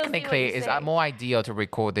 Technically, it's more ideal to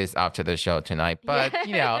record this after the show tonight. But,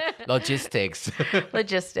 logistics.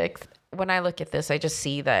 Logistics. When I look at this, I just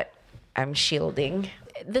see that I'm shielding.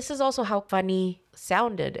 This is also how funny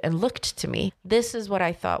sounded and looked to me. This is what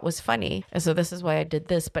I thought was funny. And so this is why I did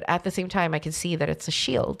this. But at the same time, I can see that it's a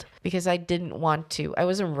shield because I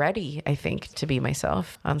wasn't ready, I think, to be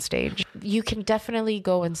myself on stage. You can definitely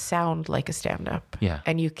go and sound like a stand-up. Yeah.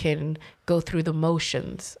 And you can go through the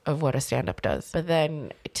motions of what a stand-up does. But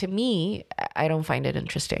then to me, I don't find it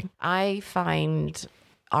interesting. I find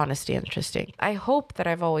honesty interesting. I hope that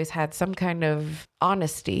I've always had some kind of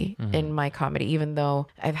honesty in my comedy, even though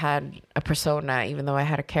I've had a persona, even though I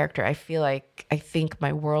had a character. I think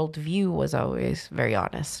my worldview was always very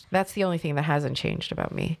honest. That's the only thing that hasn't changed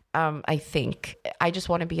about me. I think I just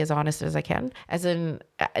want to be as honest as I can, as in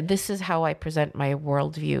this is how I present my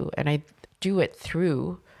worldview, and I do it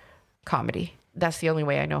through comedy. That's the only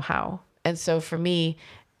way I know how. And so for me,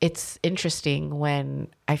 it's interesting when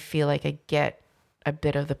I feel like I get a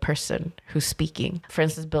bit of the person who's speaking. For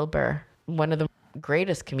instance, Bill Burr, one of the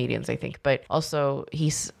greatest comedians, I think, but also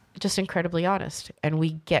he's just incredibly honest, and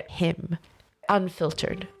we get him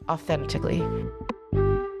unfiltered, authentically.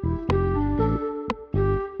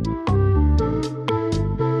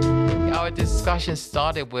 Our discussion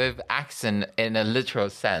started with accent in a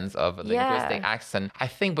literal sense of linguistic accent. I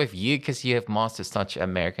think with you, because you have mastered such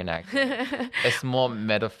American accent, it's more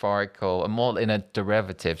metaphorical, more in a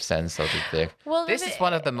derivative sense, so to speak. Well, this is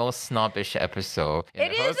one of the most snobbish episodes.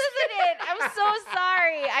 It is, isn't it? I'm so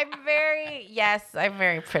sorry. I'm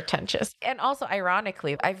very pretentious. And also,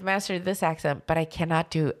 ironically, I've mastered this accent, but I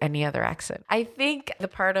cannot do any other accent. I think the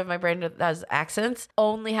part of my brain that does accents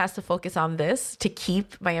only has to focus on this to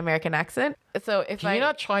keep my American accent. So if Can you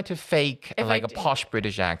not try to fake like a posh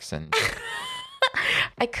British accent?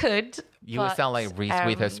 I could. You would sound like Reese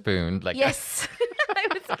Witherspoon. Like yes.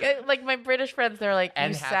 Like my British friends, they're like,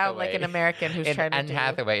 you sound like an American who's trying to Anne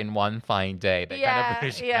Hathaway in One Fine Day. That kind of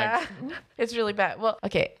British accent. It's really bad. Well,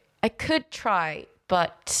 okay, I could try,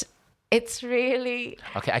 but it's really...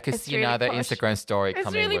 Okay, I could see really another Instagram story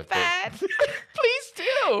coming really with bad. This. Please do.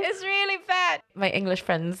 It's really bad. My English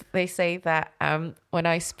friends, they say that when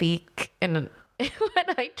I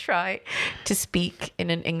try to speak in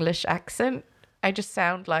an English accent, I just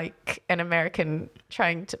sound like an American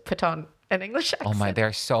trying to put on an English accent. Oh my, there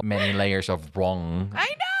are so many layers of wrong. I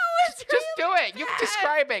know. It's just do it. You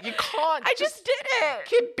describe it. You can't. I just did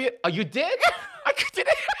it. Oh, you did? I did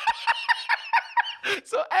it.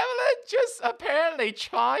 So Evelyn just apparently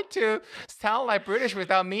tried to sound like British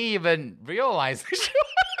without me even realizing she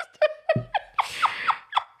was.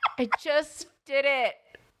 I just did it.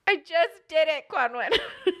 I just did it, Kwanwen.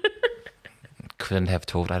 Couldn't have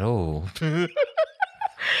told at all.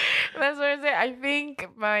 That's what I'm saying. I think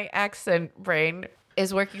my accent brain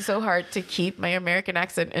is working so hard to keep my American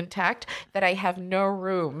accent intact that I have no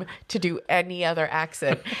room to do any other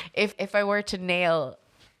accent. If I were to nail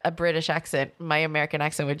a British accent, my American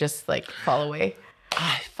accent would just like fall away.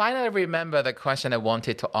 I finally remember the question I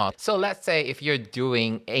wanted to ask. So let's say if you're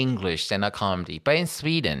doing English stand-up comedy, but in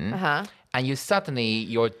Sweden, and you suddenly,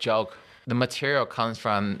 your joke, the material comes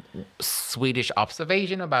from Swedish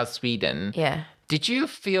observation about Sweden. Yeah. Did you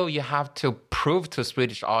feel you have to prove to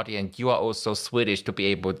Swedish audience you are also Swedish to be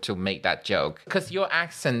able to make that joke? Because your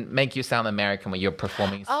accent make you sound American when you're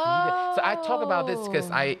performing in Sweden. So I talk about this because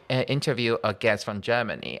I interview a guest from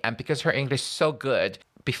Germany, and because her English is so good,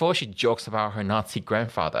 before she jokes about her Nazi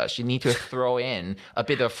grandfather, she needs to throw in a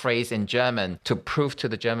bit of phrase in German to prove to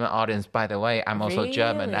the German audience, by the way, I'm also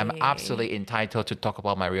German. I'm absolutely entitled to talk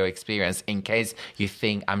about my real experience in case you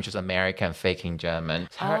think I'm just American faking German.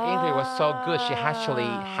 Her English was so good, she actually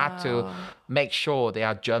had to make sure there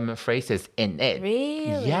are German phrases in it.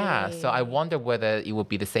 Really? Yeah. So I wonder whether it would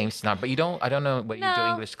be the same scenario. But I don't know whether you do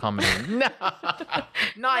English comedy. No.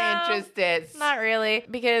 Not interested. Not really.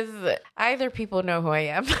 Because either people know who I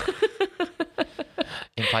am.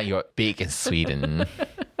 In fact, you're big in Sweden.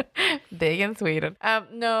 Big in Sweden.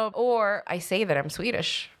 No. Or I say that I'm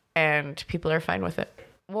Swedish and people are fine with it.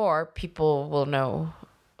 Or people will know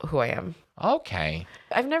who I am. Okay.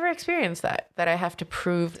 I've never experienced that I have to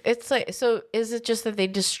prove. It's like, so is it just that they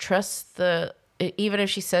distrust even if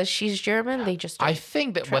she says she's German, they just don't I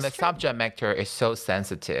think that when the trust her? subject matter is so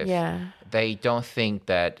sensitive, Yeah. they don't think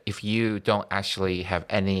that if you don't actually have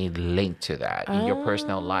any link to that in your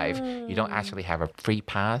personal life, you don't actually have a free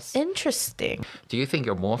pass. Interesting. Do you think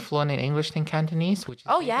you're more fluent in English than Cantonese? Would you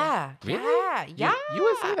Oh, say yeah. that? Really? Yeah. You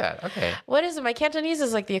would say that. Okay. What is it? My Cantonese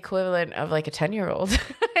is like the equivalent of like a 10-year-old,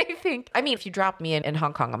 I think. I mean, if you drop me in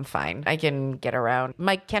Hong Kong, I'm fine. I can get around.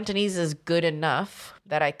 My Cantonese is good enough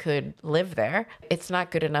that I could live there. It's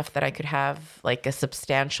not good enough that I could have like a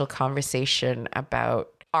substantial conversation about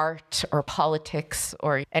art or politics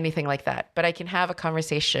or anything like that. But I can have a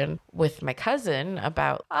conversation with my cousin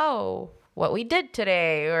about, what we did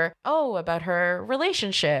today, or about her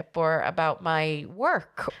relationship, or about my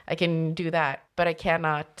work. I can do that, but I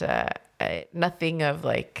cannot, nothing of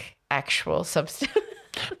like actual substance.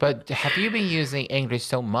 But have you been using English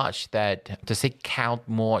so much that does it count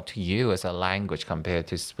more to you as a language compared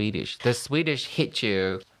to Swedish? Does Swedish hit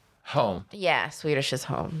you home? Yeah, Swedish is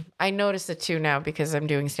home. I notice it too now because I'm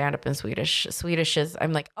doing stand-up in Swedish. Swedish is,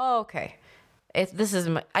 I'm like, okay.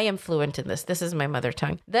 I am fluent in this. This is my mother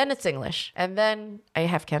tongue. Then it's English. And then I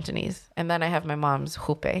have Cantonese. And then I have my mom's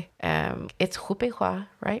Hupe. It's Hupehua,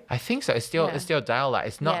 right? I think so. It's still dialect.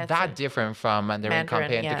 It's not that different from Mandarin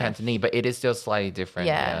compared to Cantonese, but it is still slightly different.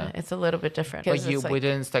 Yeah, it's a little bit different. But you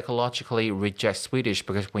wouldn't psychologically reject Swedish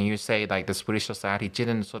because when you say like the Swedish society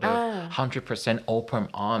didn't sort of 100% open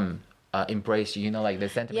arm embrace you, like the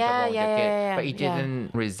sentiment of your kid, but it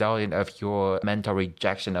didn't result in of your mental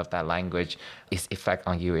rejection of that language, its effect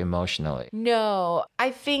on you emotionally. No,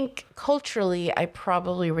 I think culturally I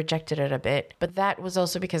probably rejected it a bit, but that was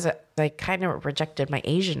also because I kind of rejected my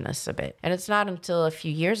Asianness a bit. And it's not until a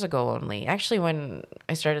few years ago only, actually, when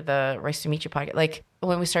I started the Rice to Meet You podcast, like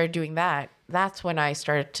when we started doing that, that's when I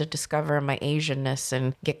started to discover my Asianness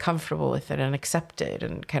and get comfortable with it and accept it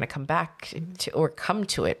and kind of come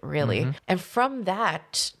to it, really. Mm-hmm. And from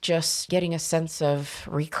that, just getting a sense of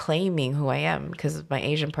reclaiming who I am, because my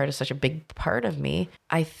Asian part is such a big part of me.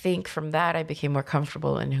 I think from that, I became more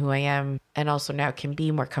comfortable in who I am, and also now can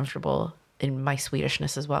be more comfortable in my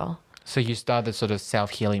Swedishness as well. So you started sort of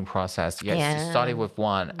self-healing process. Yes, you started with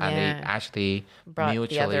one and it actually brought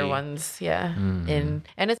mutually... the other ones, in.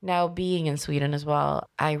 And it's now being in Sweden as well,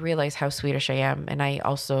 I realize how Swedish I am, and I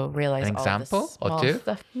also realize an example all this small or two?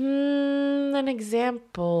 Stuff. An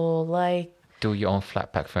example, like... Do your own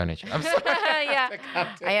flat pack furniture. I'm sorry.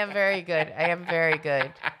 I am very good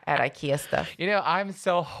at IKEA stuff. I'm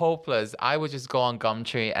so hopeless. I would just go on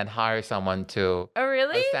Gumtree and hire someone to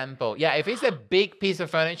assemble. Yeah, if it's a big piece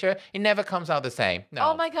of furniture, it never comes out the same.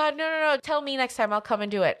 No. Oh my God, no. Tell me next time. I'll come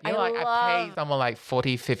and do it. I pay someone like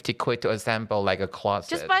 40, 50 quid to assemble like a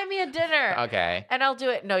closet. Just buy me a dinner. Okay. And I'll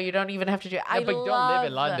do it. No, you don't even have to do it. But you don't live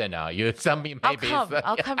in London now. Maybe.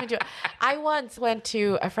 I'll come and do it. I once went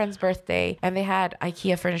to a friend's birthday and they had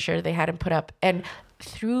IKEA furniture they hadn't put up. And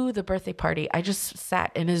through the birthday party, I just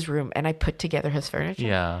sat in his room and I put together his furniture.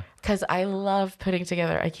 Yeah. Because I love putting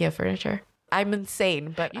together IKEA furniture. I'm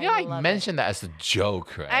insane, but I love mentioned that as a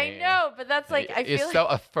joke, right? I know, but that's like, I feel it's so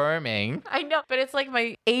affirming. I know, but it's like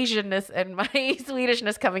my Asianness and my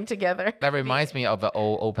Swedishness coming together. That reminds me of an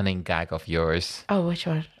old opening gag of yours. Oh, which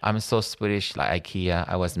one? I'm so Swedish, like IKEA.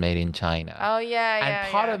 I was made in China. Oh, yeah.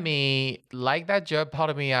 And part of me, like that joke, part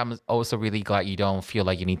of me, I'm also really glad you don't feel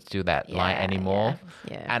like you need to do that line anymore.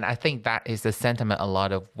 Yeah. And I think that is the sentiment a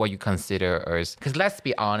lot of what you consider as, because let's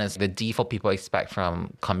be honest, the default people expect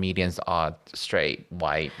from comedians are straight,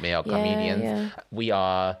 white, male comedians. Yeah. We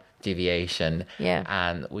are deviation. Yeah.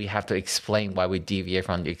 And we have to explain why we deviate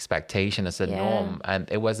from the expectation as a norm. And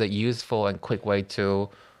it was a useful and quick way to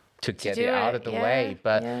get it out of the way.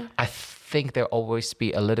 But I think there'll always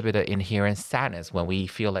be a little bit of inherent sadness when we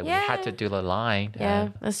feel like we had to do the line. Yeah,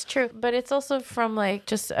 that's true. But it's also from like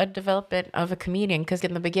just a development of a comedian, because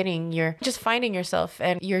in the beginning, you're just finding yourself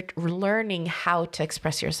and you're learning how to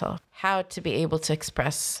express yourself, how to be able to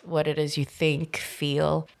express what it is you think,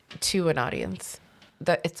 feel to an audience.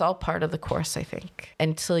 That it's all part of the course, I think,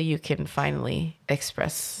 until you can finally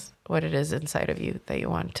express what it is inside of you that you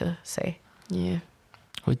want to say. Yeah.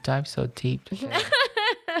 We dive so deep today.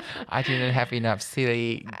 I didn't have enough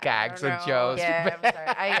silly gags or jokes. Yeah, I'm sorry.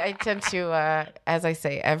 I tend to, as I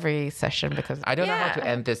say, every session because I don't know how to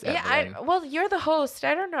end this, Evelyn. Well, you're the host.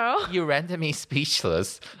 I don't know. You rendered me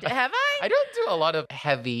speechless. Have I? I don't do a lot of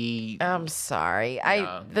heavy. I'm sorry.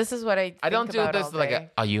 This is what I. I don't do this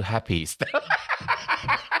like are you happy stuff.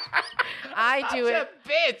 I do it.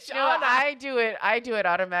 Bitch. No, I do it. I do it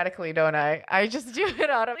automatically, don't I? I just do it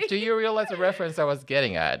automatically. Do you realize the reference I was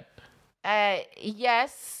getting at?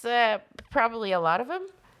 Yes, probably a lot of them.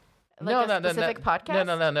 Like a specific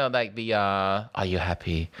podcast? No. Like the are you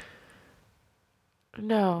happy?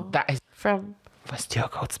 No. That is from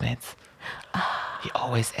Stuart Goldsmith. He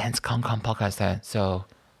always ends Kong podcast there. So,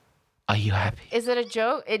 are you happy? Is it a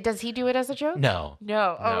joke? Does he do it as a joke? No.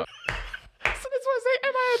 Oh. So that's why I say,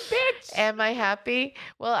 am I a bitch? Am I happy?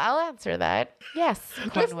 Well, I'll answer that. Yes. I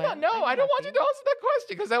don't want you to answer that question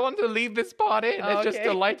because I want to leave this part in. It's just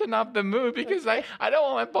to lighten up the mood because I don't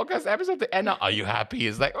want my podcast episode to end up, are you happy?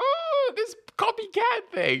 It's like, oh, this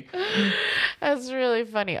copycat thing. That's really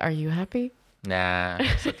funny. Are you happy? Nah,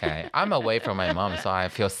 it's okay. I'm away from my mom, so I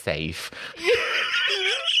feel safe.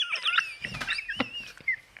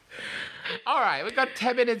 All right, we got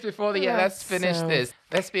 10 minutes before the end. Let's finish this.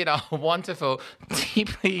 Let's be a wonderful,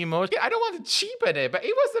 deeply emotional. I don't want to cheapen it, but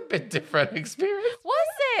it was a bit different experience. Was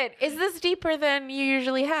it? Is this deeper than you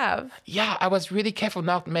usually have? Yeah, I was really careful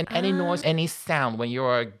not to make any noise, any sound when you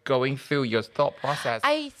are going through your thought process.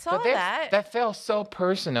 I saw that. That felt so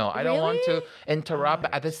personal. I don't want to interrupt,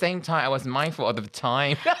 but at the same time, I was mindful of the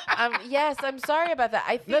time. Yes, I'm sorry about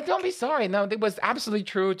that. No, don't be sorry. No, it was absolutely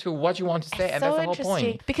true to what you want to say, and that's the whole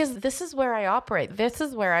point. Because this is where I operate. This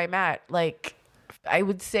is where I'm at. Like, I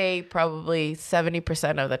would say probably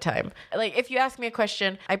 70% of the time. Like, if you ask me a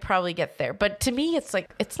question, I probably get there. But to me, it's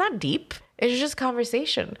like, it's not deep. It's just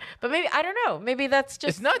conversation. But maybe, I don't know. Maybe that's just.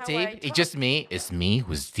 It's not deep. It's just me. It's me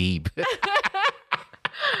who's deep.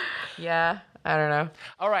 Yeah. I don't know.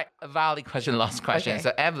 All right, a valid question, last question. Okay.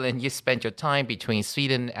 So, Evelyn, you spent your time between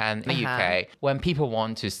Sweden and the UK. When people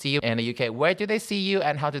want to see you in the UK, where do they see you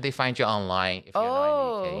and how do they find you online if you're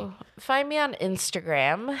not in the UK? Find me on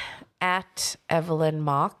Instagram at Evelyn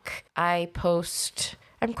Mock. I'm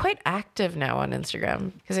quite active now on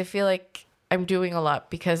Instagram because I feel like I'm doing a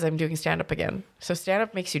lot because I'm doing stand-up again. So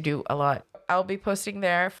stand-up makes you do a lot. I'll be posting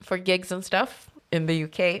there for gigs and stuff in the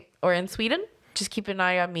UK or in Sweden. Just keep an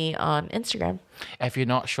eye on me on Instagram. If you're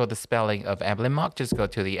not sure the spelling of Evelyn Mock, just go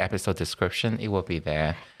to the episode description. It will be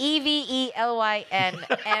there. EVELYNMOK.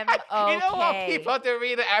 You don't want people to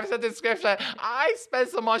read the episode description. I spend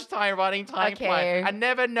so much time writing timeline. I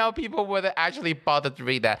never know people would actually bother to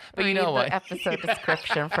read that. But you know what? The episode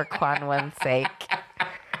description for Kwan Wen's sake.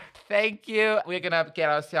 Thank you. We're going to get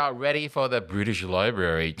ourselves ready for the British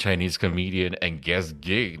Library Chinese comedian and guest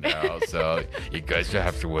gig now. So you guys will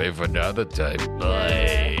have to wait for another time.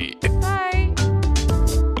 Bye. Bye.